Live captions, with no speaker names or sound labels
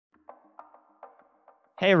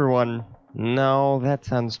Hey everyone. No, that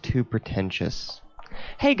sounds too pretentious.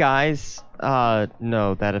 Hey guys.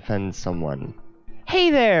 No, that offends someone.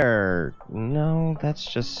 Hey there! No, that's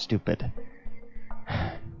just stupid.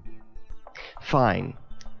 Fine.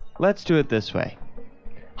 Let's do it this way.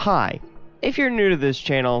 Hi. If you're new to this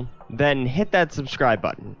channel, then hit that subscribe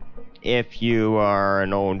button. If you are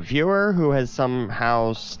an old viewer who has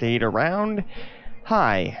somehow stayed around,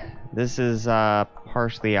 hi. This is,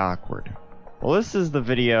 partially awkward. Well, this is the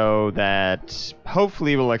video that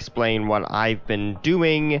hopefully will explain what I've been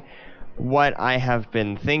doing, what I have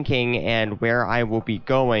been thinking, and where I will be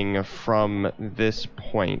going from this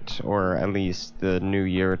point, or at least the new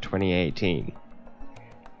year 2018.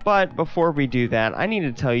 But before we do that, I need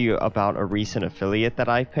to tell you about a recent affiliate that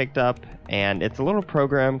I picked up, and it's a little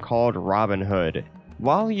program called Robinhood.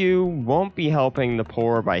 While you won't be helping the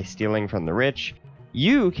poor by stealing from the rich,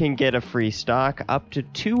 you can get a free stock up to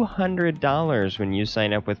 $200 when you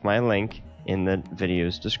sign up with my link in the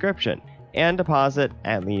video's description, and deposit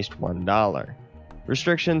at least $1.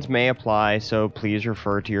 Restrictions may apply, so please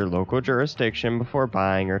refer to your local jurisdiction before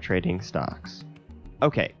buying or trading stocks.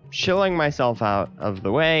 Okay, chilling myself out of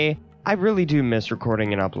the way, I really do miss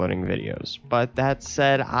recording and uploading videos, but that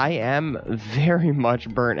said, I am very much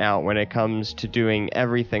burnt out when it comes to doing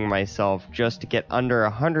everything myself just to get under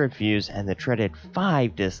 100 views and the dreaded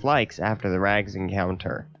 5 dislikes after the rags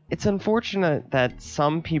encounter. It's unfortunate that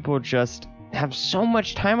some people just have so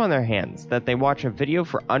much time on their hands that they watch a video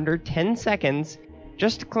for under 10 seconds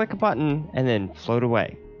just to click a button and then float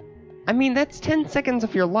away. I mean, that's 10 seconds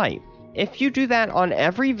of your life. If you do that on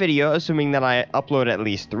every video, assuming that I upload at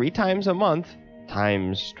least 3 times a month,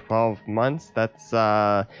 times 12 months, that's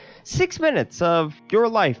 6 minutes of your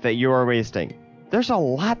life that you are wasting. There's a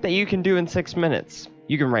lot that you can do in 6 minutes.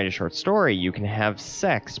 You can write a short story, you can have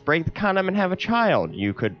sex, break the condom and have a child,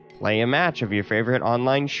 you could play a match of your favorite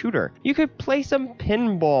online shooter, you could play some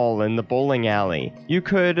pinball in the bowling alley, you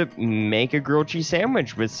could make a grilled cheese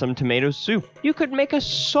sandwich with some tomato soup, you could make a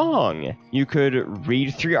song, you could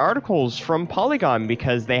read 3 articles from Polygon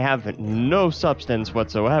because they have no substance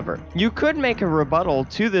whatsoever, you could make a rebuttal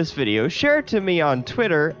to this video, share it to me on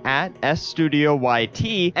Twitter at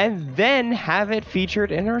SStudioYT, and then have it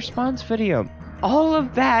featured in a response video. All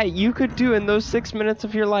of that you could do in those 6 minutes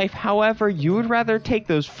of your life. However, you would rather take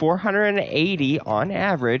those 480 on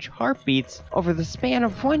average heartbeats over the span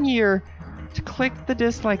of 1 year to click the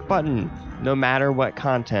dislike button, no matter what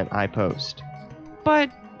content I post. But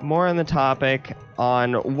more on the topic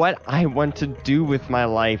on what I want to do with my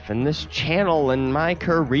life and this channel and my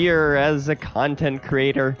career as a content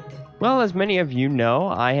creator. Well, as many of you know,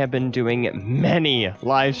 I have been doing many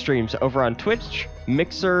live streams over on Twitch,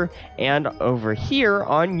 Mixer, and over here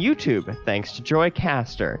on YouTube, thanks to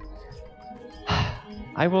Joycaster.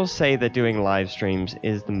 I will say that doing live streams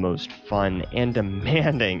is the most fun and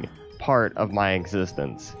demanding part of my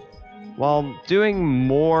existence. While doing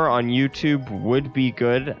more on YouTube would be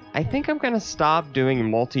good, I think I'm gonna stop doing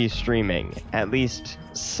multi-streaming, at least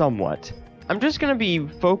somewhat. I'm just going to be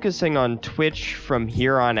focusing on Twitch from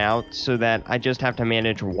here on out so that I just have to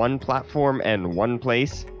manage one platform and one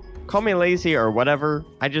place. Call me lazy or whatever,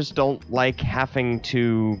 I just don't like having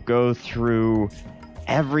to go through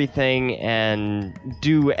everything and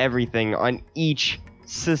do everything on each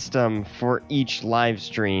system for each live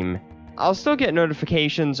stream. I'll still get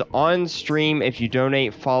notifications on stream if you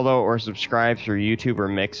donate, follow, or subscribe through YouTube or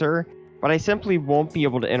Mixer, but I simply won't be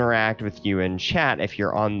able to interact with you in chat if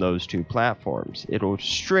you're on those 2 platforms. It'll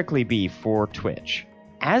strictly be for Twitch.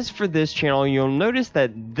 As for this channel, you'll notice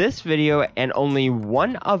that this video and only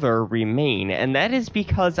one other remain, and that is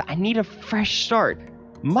because I need a fresh start.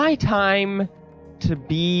 My time to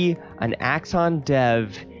be an Axon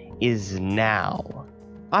dev is now.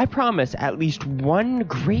 I promise at least one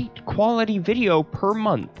great quality video per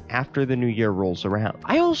month after the new year rolls around.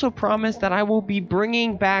 I also promise that I will be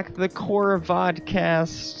bringing back the core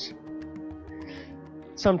vodcast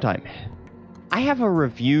sometime. I have a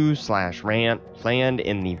review/rant planned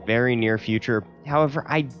in the very near future. However,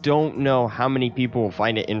 I don't know how many people will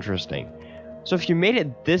find it interesting. So if you made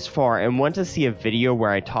it this far and want to see a video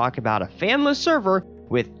where I talk about a fanless server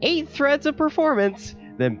with 8 threads of performance,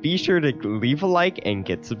 then be sure to leave a like and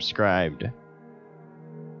get subscribed.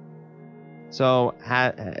 So,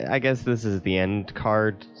 I guess this is the end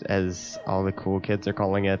card, as all the cool kids are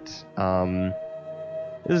calling it.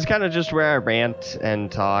 This is kind of just where I rant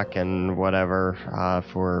and talk and whatever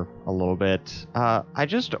for a little bit. I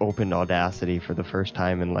just opened Audacity for the first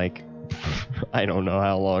time in like, I don't know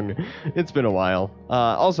how long. It's been a while.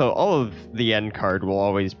 Also, all of the end card will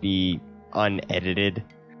always be unedited,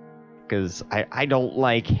 because I don't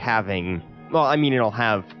like having Well, I mean, it'll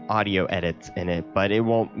have audio edits in it, but it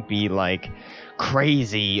won't be like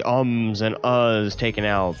crazy ums and uhs taken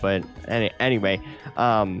out. But anyway,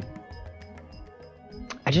 I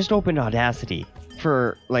just opened Audacity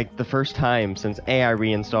for like the first time since A, I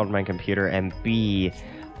reinstalled my computer, and B,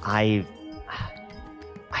 I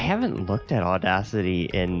haven't looked at Audacity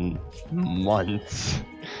in months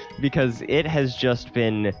because it has just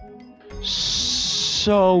been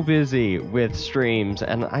so busy with streams,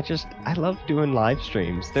 and I love doing live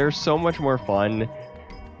streams. They're so much more fun.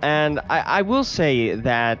 And I will say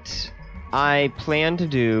that I plan to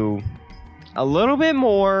do a little bit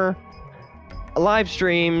more live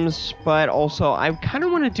streams, but also I kind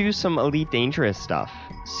of want to do some Elite Dangerous stuff.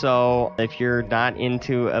 So if you're not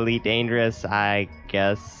into Elite Dangerous, I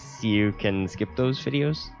guess you can skip those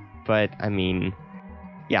videos. But I mean,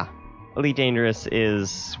 yeah, Elite Dangerous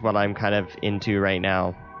is what I'm kind of into right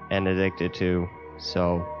now and addicted to.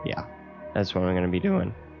 So yeah, that's what I'm going to be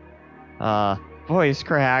doing. Voice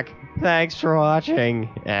crack, thanks for watching,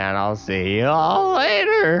 and I'll see you all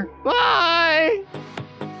later. Bye!